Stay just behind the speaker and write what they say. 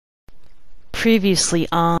Previously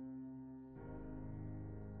on.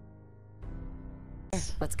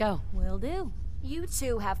 Let's go. Will do. You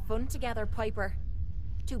two have fun together, Piper.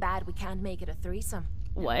 Too bad we can't make it a threesome.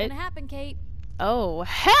 What? Not gonna happen, Kate. Oh,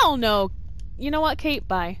 hell no! You know what, Kate?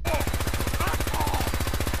 Bye.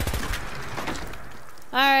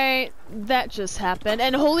 Alright, that just happened.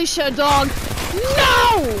 And holy shit, dog!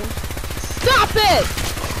 No! Stop it!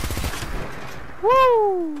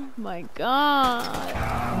 Woo! My god.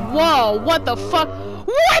 Whoa, what the fuck?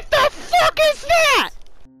 What the fuck is that?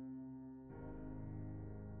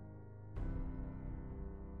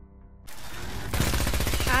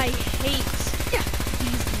 I hate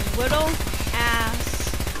these little ass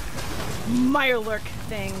Mirelurk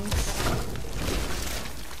things.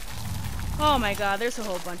 Oh my god, there's a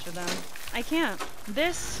whole bunch of them. I can't.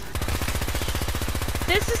 This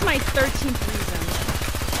is my 13th reason.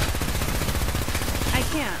 I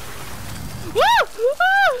can't. Woo! Ah!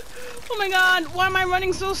 Oh my god, why am I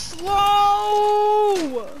running so slow?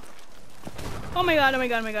 Oh my god, oh my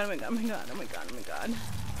god, oh my god, oh my god, oh my god, oh my god, oh my god.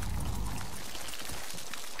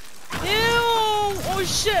 Ew! Oh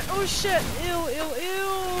shit, oh shit. Ew, ew,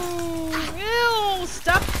 ew. Ew!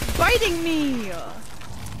 Stop biting me!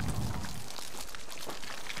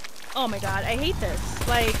 Oh my god, I hate this.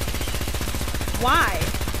 Like, why?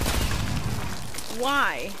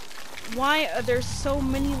 Why? Why are there so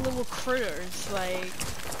many little critters? Like,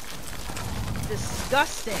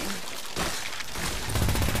 disgusting.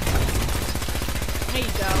 There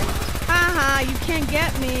you go. Haha, you can't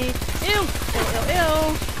get me. Ew! Ew, ew,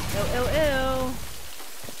 ew. Ew, ew, ew.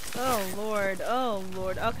 Oh lord, oh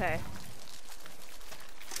lord, okay.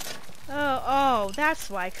 Oh, that's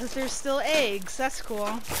why, because there's still eggs. That's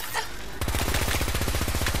cool.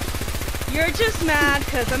 You're just mad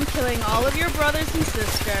because I'm killing all of your brothers and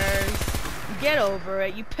sisters. Get over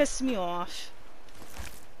it. You pissed me off.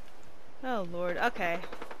 Oh, Lord. Okay.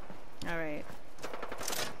 Alright.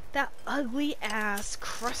 That ugly ass,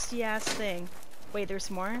 crusty ass thing. Wait, there's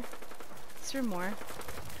more? Is there more?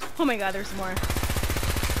 Oh my god, there's more.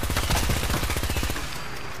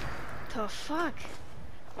 The fuck?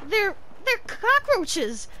 They're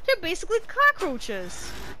cockroaches! They're basically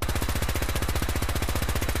cockroaches!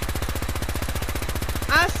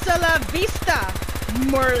 Hasta la vista,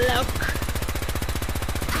 Mirelurk!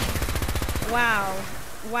 Wow.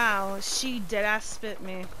 Wow, she deadass spit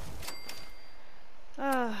me.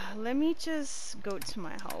 Let me just go to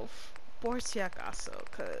my health. Por si acaso,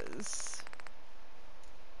 cause...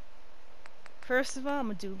 First of all, I'm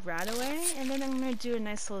gonna do Radaway, and then I'm gonna do a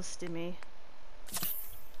nice little stimmy.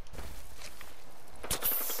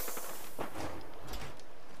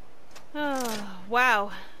 Oh,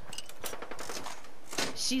 wow.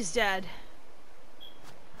 She's dead.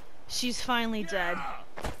 She's finally dead.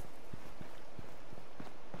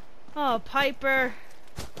 Oh, Piper.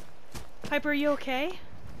 Piper, are you okay?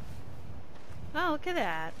 Oh, look at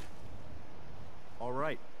that.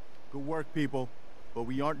 Alright. Good work, people. But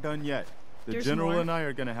we aren't done yet. The There's General more. and I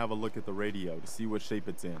are gonna have a look at the radio to see what shape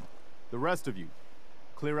it's in. The rest of you,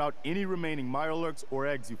 clear out any remaining Mirelurks or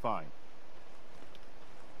eggs you find.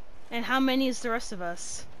 And how many is the rest of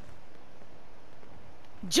us?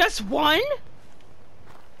 Just one?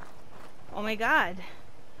 Oh my god.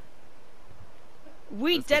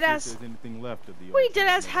 We Let's go see if deadass. there's anything left of the We old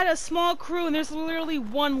deadass General. had a small crew and there's literally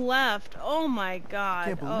one left. Oh my god.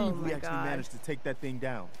 Can't believe Oh we my actually god. managed to take that thing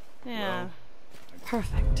down. Yeah.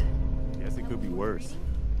 Perfect. Guess it could be worse.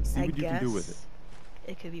 See I what you guess can do with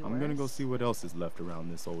it. it could be worse. I'm gonna go see what else is left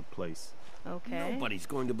around this old place. Okay. Nobody's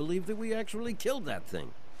going to believe that we actually killed that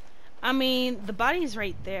thing. I mean, the body's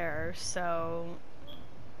right there, so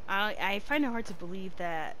I find it hard to believe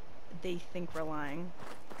that they think we're lying.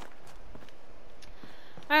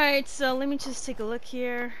 Alright, so let me just take a look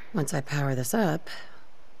here. Once I power this up,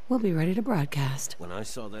 we'll be ready to broadcast. When I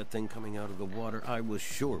saw that thing coming out of the water, I was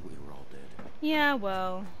sure we were all dead. Yeah,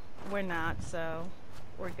 well, we're not, so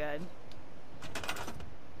we're good.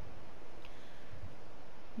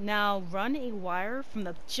 Now run a wire from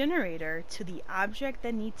the generator to the object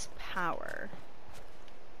that needs power.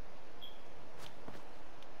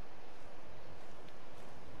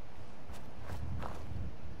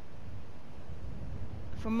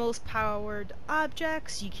 For most powered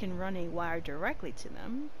objects, you can run a wire directly to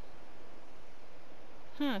them.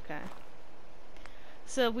 Okay.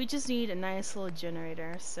 So we just need a nice little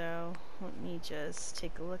generator, so let me just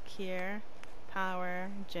take a look here. Power,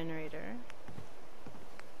 generator.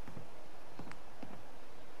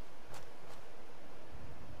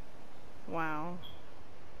 Wow.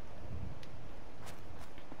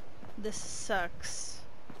 This sucks.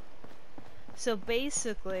 So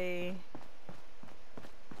basically,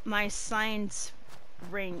 my science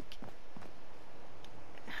rank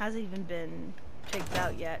hasn't even been picked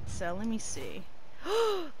out yet, so let me see.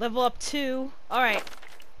 Level up 2. Alright.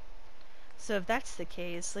 So if that's the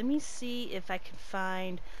case, let me see if I can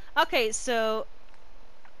find... Okay, so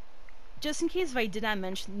just in case if I did not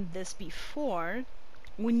mention this before,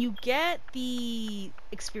 when you get the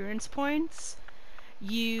experience points,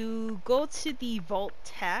 you go to the Vault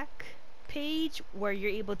Tech page where you're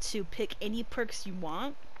able to pick any perks you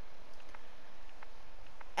want,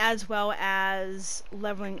 as well as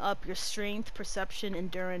leveling up your strength, perception,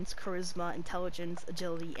 endurance, charisma, intelligence,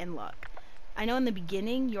 agility, and luck. I know in the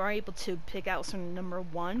beginning you are able to pick out certain number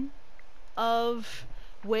 1 of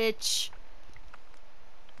which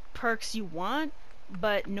perks you want,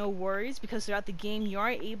 but no worries, because throughout the game you are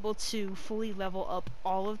able to fully level up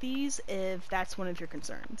all of these if that's one of your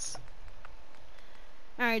concerns.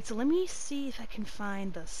 Alright, so let me see if I can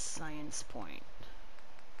find the science point.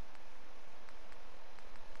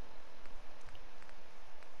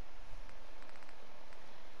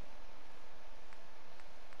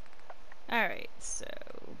 Alright, so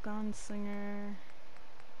Gunslinger.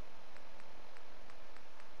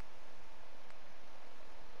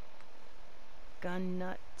 Gun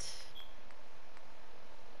Nut.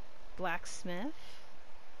 Blacksmith.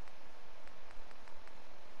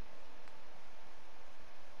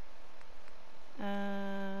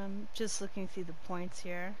 Just looking through the points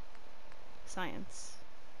here. Science.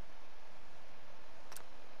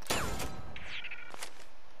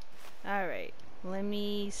 Alright, let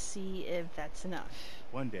me see if that's enough.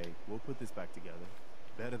 One day, we'll put this back together.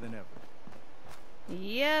 Better than ever.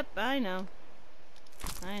 Yep, I know.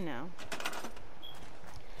 I know.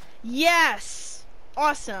 Yes!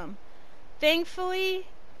 Awesome. Thankfully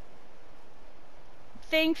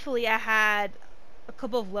I had a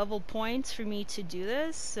couple of level points for me to do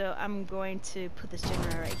this, so I'm going to put this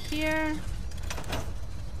generator right here.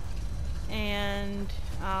 And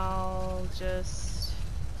I'll just...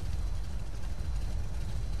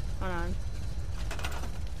 Hold on.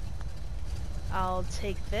 I'll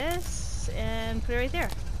take this and put it right there.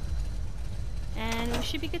 And we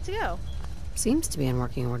should be good to go. Seems to be in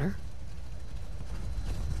working order.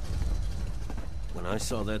 When I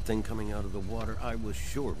saw that thing coming out of the water, I was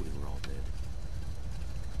sure we were all dead.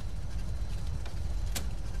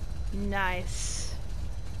 Nice.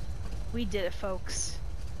 We did it, folks.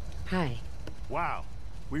 Hi. Wow,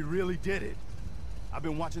 we really did it. I've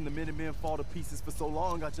been watching the Minutemen fall to pieces for so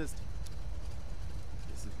long, this is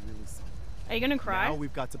really something. Are you gonna cry? Now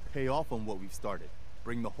we've got to pay off on what we've started.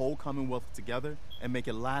 Bring the whole Commonwealth together and make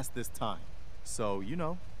it last this time. So, you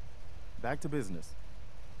know, back to business.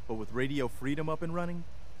 But with Radio Freedom up and running,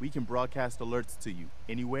 we can broadcast alerts to you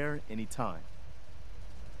anywhere, anytime.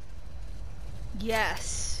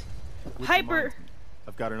 Yes. Which Piper! reminds me,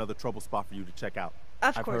 I've got another trouble spot for you to check out.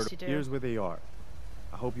 Of I've course heard you do. Here's where they are.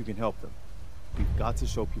 I hope you can help them. We've got to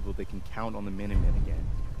show people they can count on the Minutemen again.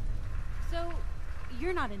 So,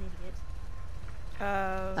 you're not an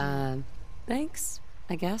idiot. Thanks,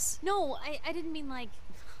 I guess. No, I didn't mean like...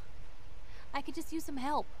 I could just use some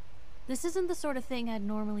help. This isn't the sort of thing I'd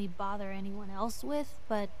normally bother anyone else with,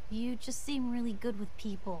 but you just seem really good with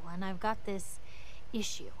people, and I've got this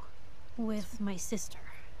issue with my sister,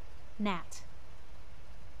 Nat,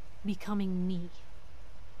 becoming me.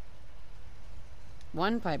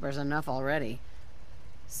 One Piper's enough already.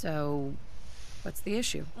 So, what's the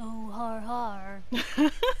issue? Oh, har.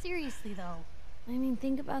 Seriously, though. I mean,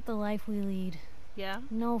 think about the life we lead. Yeah?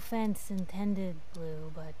 No offense intended,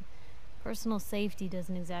 Blue, but personal safety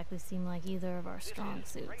doesn't exactly seem like either of our strong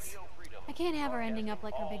suits. I can't have her ending up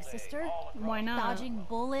like her big sister. Why not? Dodging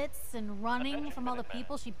bullets and running from all the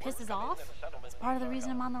people she pisses off. It's part of the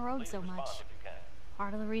reason I'm on the road so much.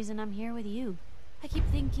 Part of the reason I'm here with you. I keep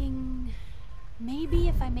thinking, maybe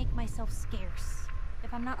if I make myself scarce,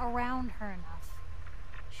 if I'm not around her enough,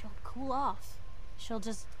 she'll cool off. She'll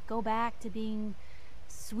just go back to being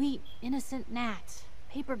sweet, innocent Nat,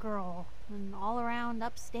 paper girl, an all-around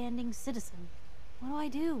upstanding citizen. What do I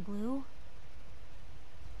do, Blue?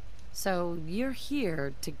 So, you're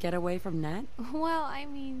here to get away from Nat? Well, I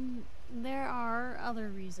mean, there are other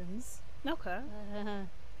reasons. Okay.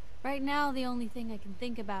 Right now, the only thing I can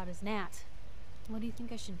think about is Nat. What do you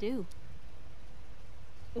think I should do?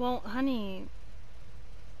 Well, honey...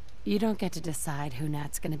 You don't get to decide who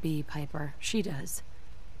Nat's gonna be, Piper. She does.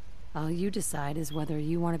 All you decide is whether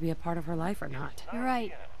you want to be a part of her life or not. You're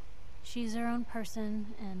right. She's her own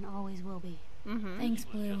person and always will be. Mm-hmm. Thanks,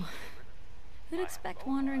 Blue. Who'd expect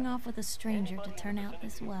wandering off with a stranger to turn out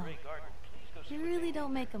this well? You really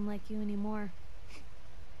don't make them like you anymore.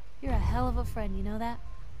 You're a hell of a friend, you know that?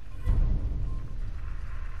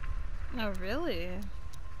 Oh, really?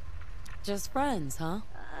 Just friends, huh?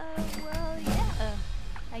 Well, yeah.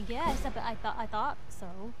 I guess. I thought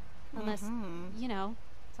so. Unless, you know,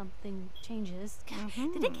 something changes.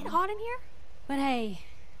 Did it get hot in here? But hey,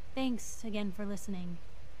 thanks again for listening.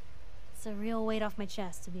 It's a real weight off my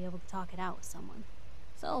chest to be able to talk it out with someone.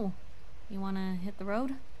 So, you wanna hit the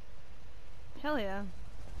road? Hell yeah.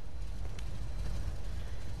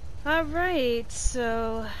 Alright,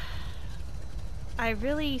 so... I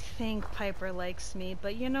really think Piper likes me,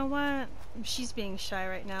 but you know what? She's being shy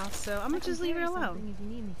right now, so I'm gonna just leave her alone. If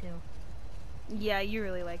you need me to. Yeah, you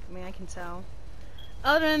really like me, I can tell.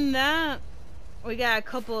 Other than that, we got a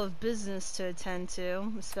couple of business to attend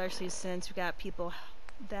to, especially since we got people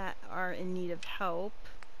that are in need of help.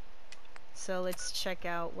 So let's check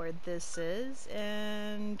out where this is,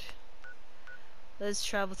 and let's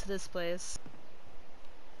travel to this place.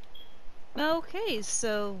 Okay,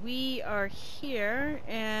 so we are here,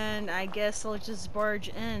 and I guess I'll just barge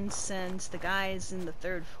in since the guy's in the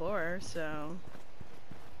 3rd floor, so...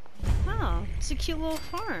 Oh, it's a cute little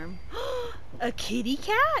farm. A kitty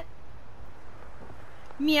cat?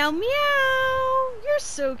 Meow meow! You're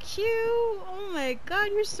so cute! Oh my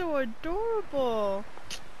god, you're so adorable!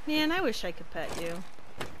 Man, I wish I could pet you.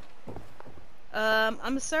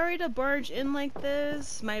 I'm sorry to barge in like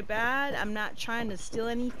this. My bad. I'm not trying to steal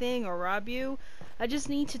anything or rob you. I just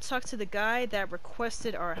need to talk to the guy that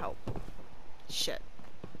requested our help. Shit.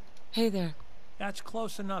 Hey there. That's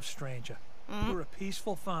close enough, stranger. We're a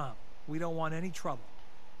peaceful farm. We don't want any trouble.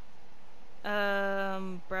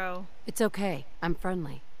 Bro. It's okay. I'm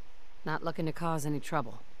friendly. Not looking to cause any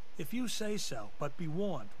trouble. If you say so, but be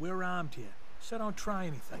warned, we're armed here, so don't try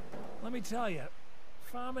anything. Let me tell you,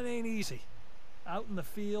 farming ain't easy. Out in the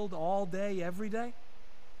field all day, every day,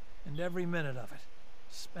 and every minute of it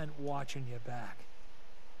spent watching your back.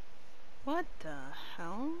 What the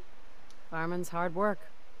hell? Farming's hard work.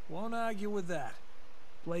 Won't argue with that.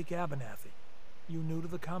 Blake Abernathy, you new to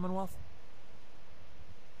the Commonwealth?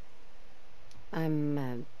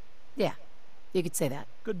 Yeah, you could say that.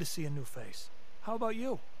 Good to see a new face. How about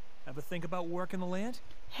you? Ever think about working the land?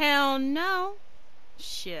 Hell no.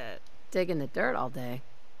 Shit. Digging the dirt all day.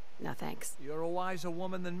 No thanks. You're a wiser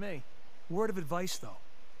woman than me. Word of advice, though.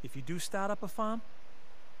 If you do start up a farm,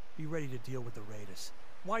 be ready to deal with the raiders.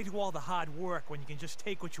 Why do all the hard work when you can just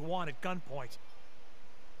take what you want at gunpoint?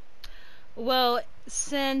 Well,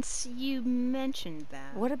 since you mentioned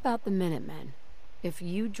that... What about the Minutemen? If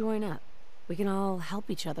you join up, we can all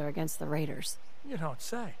help each other against the raiders. You don't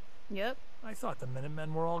say. Yep. I thought the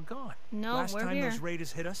Minutemen were all gone. No, Last we're time here. those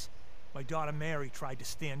raiders hit us, my daughter Mary tried to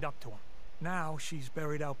stand up to them. Now she's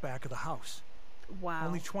buried out back of the house. Wow.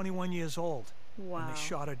 Only 21 years old. Wow. And they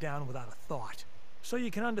shot her down without a thought. So you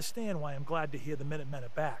can understand why I'm glad to hear the Minutemen are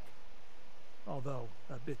back. Although,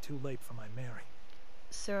 a bit too late for my Mary.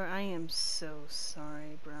 Sir, I am so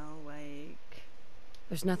sorry, bro. Like...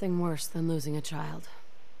 There's nothing worse than losing a child.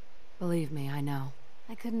 Believe me, I know.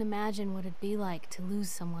 I couldn't imagine what it'd be like to lose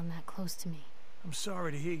someone that close to me. I'm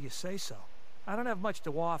sorry to hear you say so. I don't have much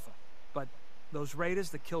to offer, but those raiders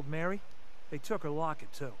that killed Mary, they took her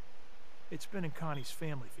locket too. It's been in Connie's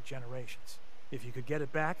family for generations. If you could get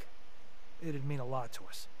it back, it'd mean a lot to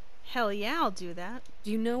us. Hell yeah, I'll do that.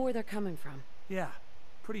 Do you know where they're coming from? Yeah,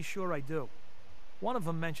 pretty sure I do. One of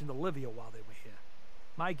them mentioned Olivia while they were here.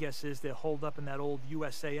 My guess is they're holed up in that old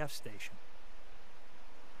USAF station.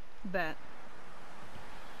 Bet.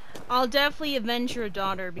 I'll definitely avenge your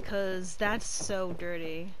daughter because that's so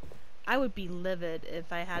dirty. I would be livid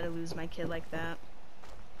if I had to lose my kid like that.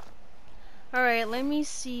 Alright, let me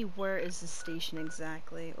see, where is the station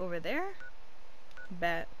exactly? Over there?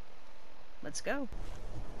 Bet. Let's go.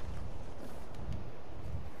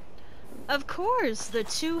 Of course, the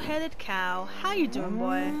two-headed cow. How you doing,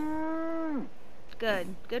 boy? Good.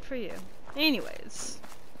 Good for you. Anyways.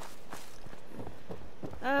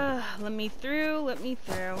 Let me through, let me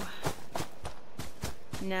through.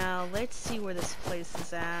 Now, let's see where this place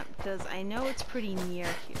is at, because I know it's pretty near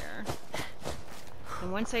here.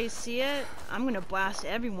 And once I see it, I'm gonna blast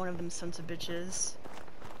every one of them sons of bitches.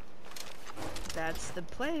 That's the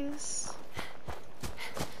place.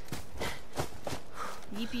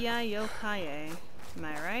 Yippee-yi-yo-ki-yay. Am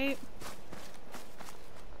I right?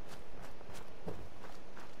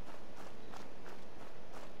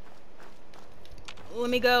 Let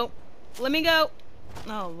me go. Let me go.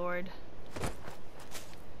 Oh, Lord.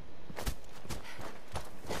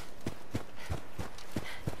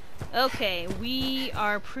 Okay, we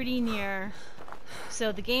are pretty near.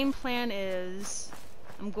 So the game plan is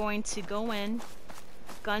I'm going to go in,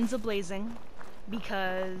 guns a-blazing,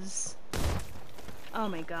 because... Oh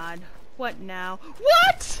my god. What now?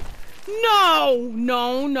 What?! No!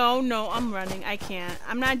 No, no, no. I'm running. I can't.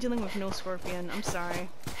 I'm not dealing with no scorpion. I'm sorry.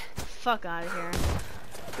 Fuck out of here.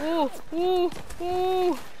 Ooh, ooh,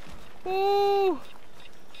 ooh, ooh.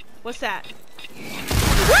 What's that?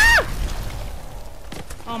 Ah!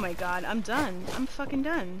 Oh my god, I'm done. I'm fucking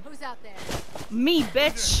done. Who's out there? Me,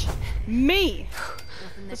 bitch. Me.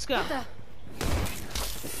 Let's go.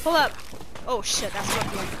 Pull up. Oh shit, that's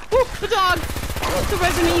fucking. Woo, the dog. The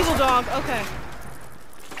Resident Evil dog. Okay.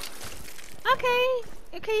 Okay.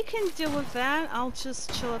 Okay, you can deal with that. I'll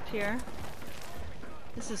just chill up here.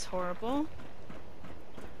 This is horrible.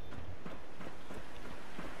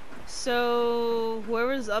 So,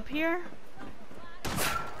 whoever's up here?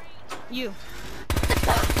 You.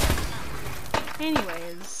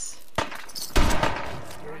 Anyways.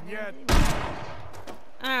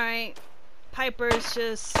 Alright. Piper's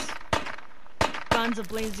just guns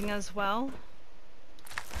a-blazing as well.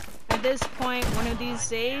 At this point, one of these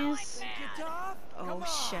days...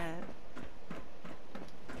 Oh shit.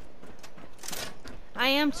 I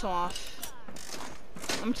am tough.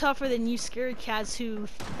 I'm tougher than you scared cats who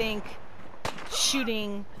think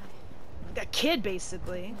shooting a kid,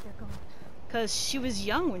 basically. Because she was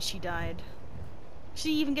young when she died. She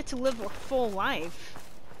didn't even get to live a full life.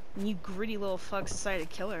 And you gritty little fucks decided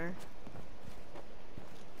to kill her.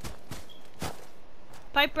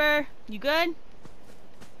 Piper, you good?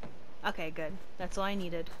 Okay, good. That's all I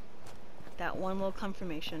needed. That one little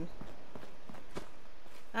confirmation.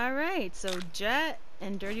 Alright, so Jet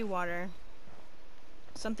and Dirty Water.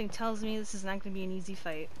 Something tells me this is not going to be an easy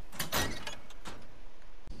fight.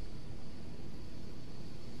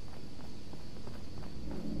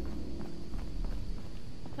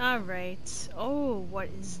 Alright. Oh, what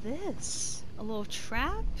is this? A little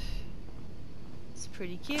trap? It's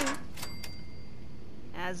pretty cute.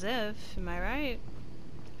 As if, am I right?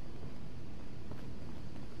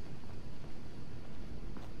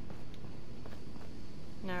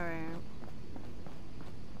 Alright.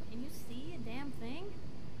 Can you see a damn thing?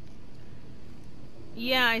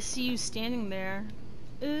 Yeah, I see you standing there.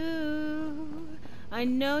 Ooh, I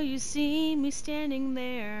know you see me standing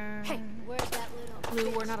there. Hey, where's that little...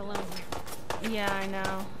 Blue, we're not alone here. Yeah, I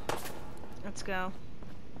know. Let's go.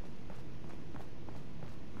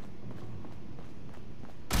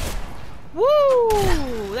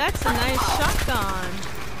 Woo! That's a nice shotgun.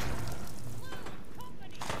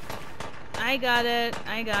 I got it.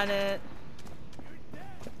 I got it.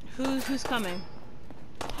 Who's coming?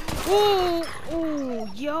 Ooh! Ooh!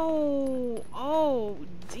 Yo! Oh,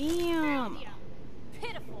 damn!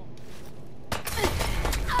 Pitiful.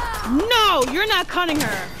 No! You're not cutting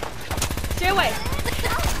her! Stay away!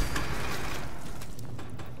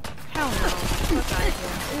 Hell no. Fuck out of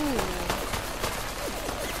here. Ooh.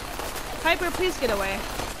 Piper, please get away.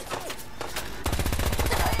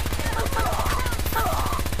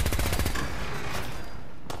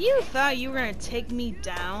 You thought you were gonna take me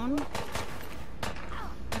down?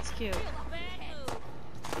 That's cute.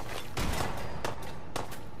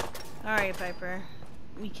 Alright, Piper.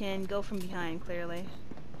 We can go from behind, clearly.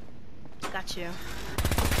 Got you.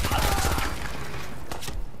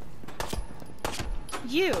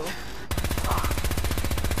 You!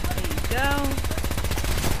 There you go.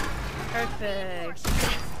 Perfect.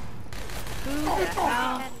 Who the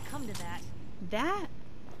hell? Hadn't come to that. That?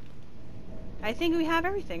 I think we have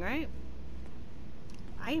everything, right?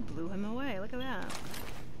 I blew him away. Look at that.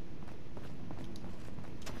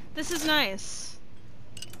 This is nice.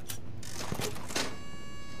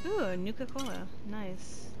 Ooh, Nuka-Cola.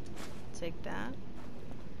 Nice. Take that.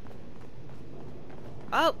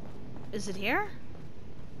 Oh! Is it here?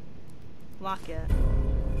 Lock it.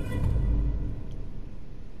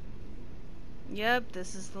 Yep,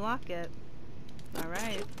 this is the locket.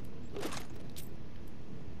 Alright.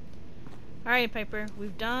 Alright, Piper.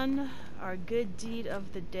 We've done our good deed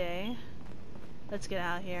of the day. Let's get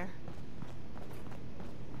out of here.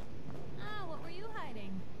 Ah, what were you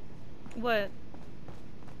hiding? What?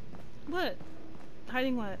 What?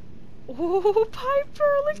 Hiding what? Oh,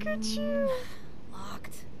 Piper, look at you!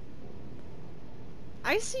 Locked.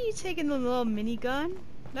 I see you taking the little minigun.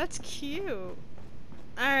 That's cute.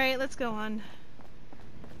 Alright, let's go on.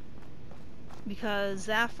 Because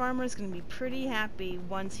that farmer is going to be pretty happy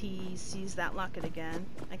once he sees that locket again.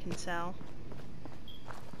 I can tell.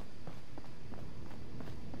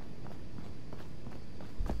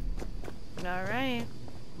 Alright,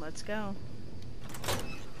 let's go.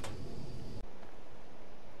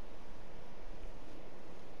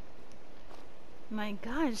 My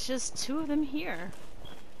god, it's just two of them here.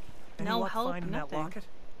 No luck help, finding nothing. that locket?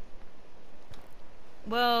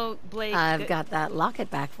 Well, Blake... I've got that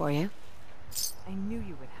locket back for you. I knew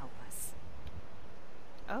you would help us.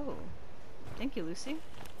 Oh. Thank you, Lucy.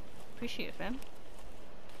 Appreciate it, fam.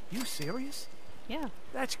 You serious? Yeah.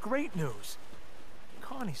 That's great news.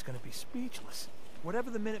 Connie's gonna be speechless. Whatever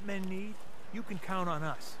the Minutemen need, you can count on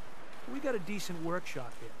us. We got a decent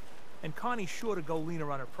workshop here, and Connie's sure to go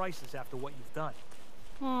leaner on her prices after what you've done.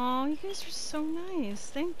 Aw, you guys are so nice.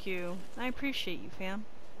 Thank you. I appreciate you, fam.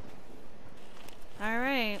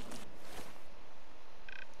 Alright.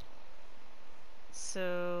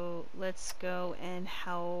 So, let's go and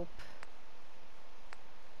help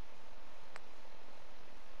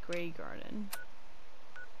Greygarden.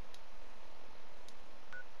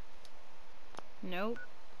 Nope.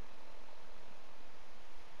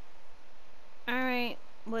 Alright,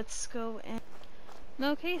 let's go and...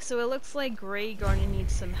 Okay, so it looks like Greygarden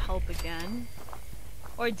needs some help again.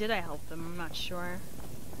 Or did I help them? I'm not sure.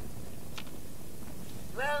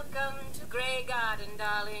 Welcome to Greygarden,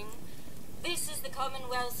 darling. This is the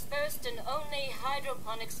Commonwealth's first and only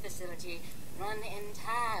hydroponics facility run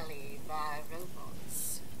entirely by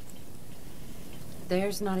robots.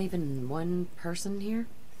 There's not even one person here?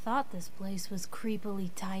 Thought this place was creepily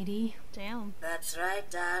tidy. Damn. That's right,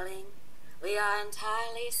 darling. We are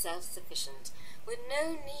entirely self-sufficient, with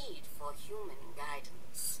no need for human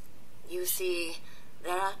guidance. You see,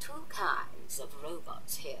 there are two kinds of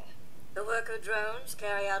robots here. The worker drones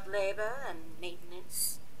carry out labor and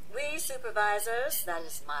maintenance. We supervisors, that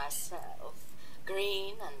is myself,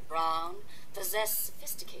 Green and Brown, possess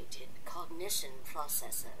sophisticated cognition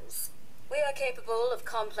processors. We are capable of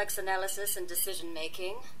complex analysis and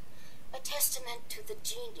decision-making, a testament to the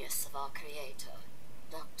genius of our creator,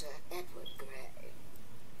 Dr. Edward Grey.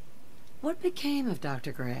 What became of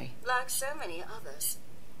Dr. Grey? Like so many others,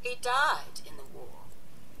 he died in the war.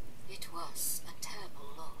 It was a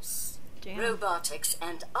terrible loss. Damn. Robotics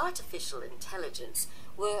and artificial intelligence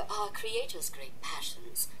were our creator's great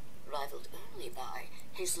passions, rivaled only by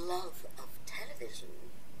his love of television.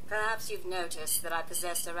 Perhaps you've noticed that I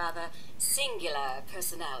possess a rather singular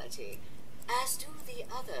personality, as do the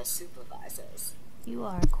other supervisors. You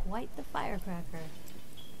are quite the firecracker.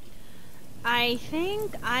 I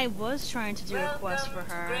think I was trying to do a quest for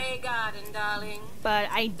Welcome her, to Greygarden, darling. but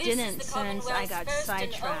I This didn't is the since I Commonwealth's got first and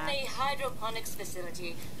only sidetracked. hydroponics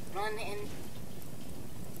facility run in...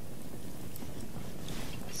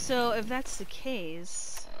 So if that's the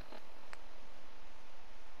case...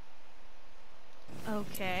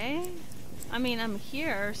 Okay. I mean, I'm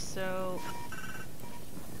here, so...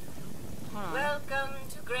 Hold on. Welcome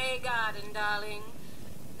to Greygarden, darling.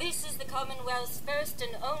 This is the Commonwealth's first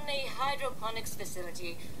and only hydroponics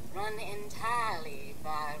facility run entirely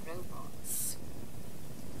by robots.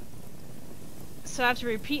 So I have to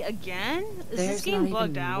repeat again? Is There's this game not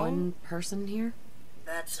bugged even out? one person here?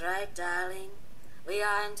 That's right, darling. We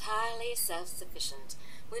are entirely self-sufficient,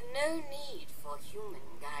 with no need for human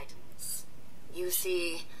guidance. You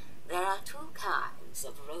see, there are two kinds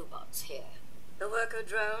of robots here. The worker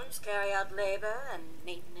drones carry out labor and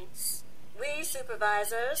maintenance. We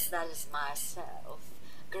supervisors, that is myself,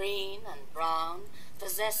 Green and Brown,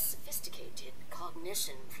 possess sophisticated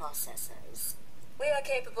cognition processors. We are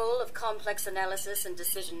capable of complex analysis and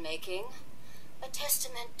decision-making, a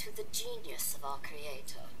testament to the genius of our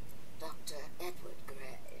creator, Dr. Edward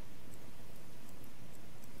Grey.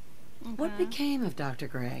 What became of Dr.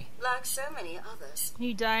 Grey? Like so many others,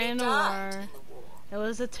 He died he in the died war. in the war. It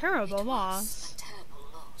was a terrible It loss. was a terrible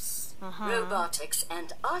loss. Uh-huh. Robotics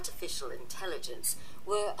and artificial intelligence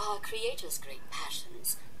were our creator's great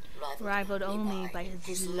passions, Rivaled only by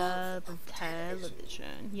his love of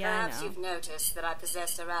television. Yeah, Perhaps I know. you've noticed that I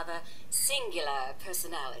possessed a rather singular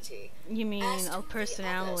personality. You mean As do a the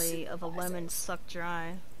personality other of a lemon supervisors. sucked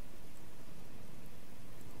dry.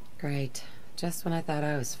 Great. Just when I thought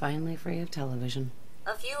I was finally free of television.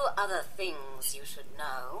 A few other things you should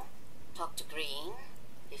know. Talk to Green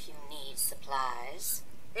if you need supplies.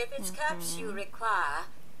 If it's caps you require,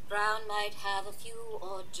 Brown might have a few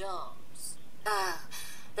odd jobs.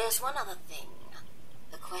 There's one other thing.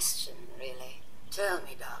 A question, really. Tell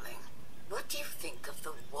me, darling, what do you think of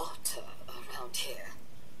the water around here?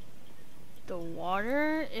 The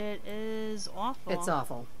water, it is awful. It's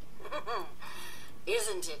awful.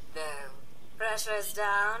 Isn't it, though? Pressure's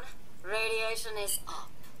down, radiation is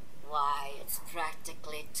up. Why, it's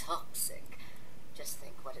practically toxic. Just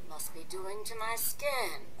think what it must be doing to my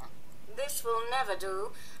skin. This will never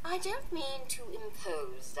do. I don't mean to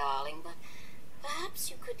impose, darling, but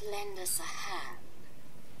perhaps you could lend us a hand.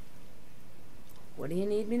 What do you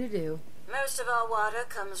need me to do? Most of our water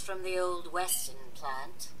comes from the old Weston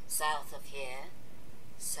plant, south of here.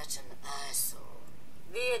 Such an eyesore.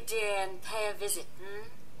 Be a dear and pay a visit, hmm?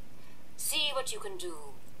 See what you can do.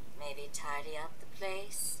 Maybe tidy up the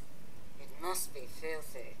place? It must be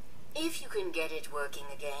filthy. If you can get it working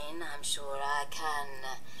again, I'm sure I can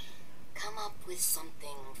come up with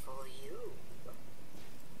something for you.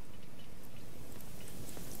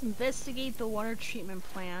 Investigate the water treatment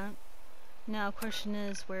plant. Now, question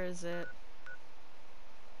is, where is it?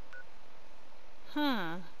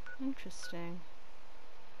 Huh. Interesting.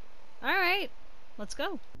 Alright, let's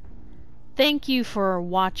go. Thank you for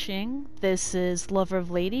watching. This is Lover of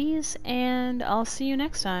Ladies, and I'll see you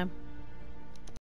next time.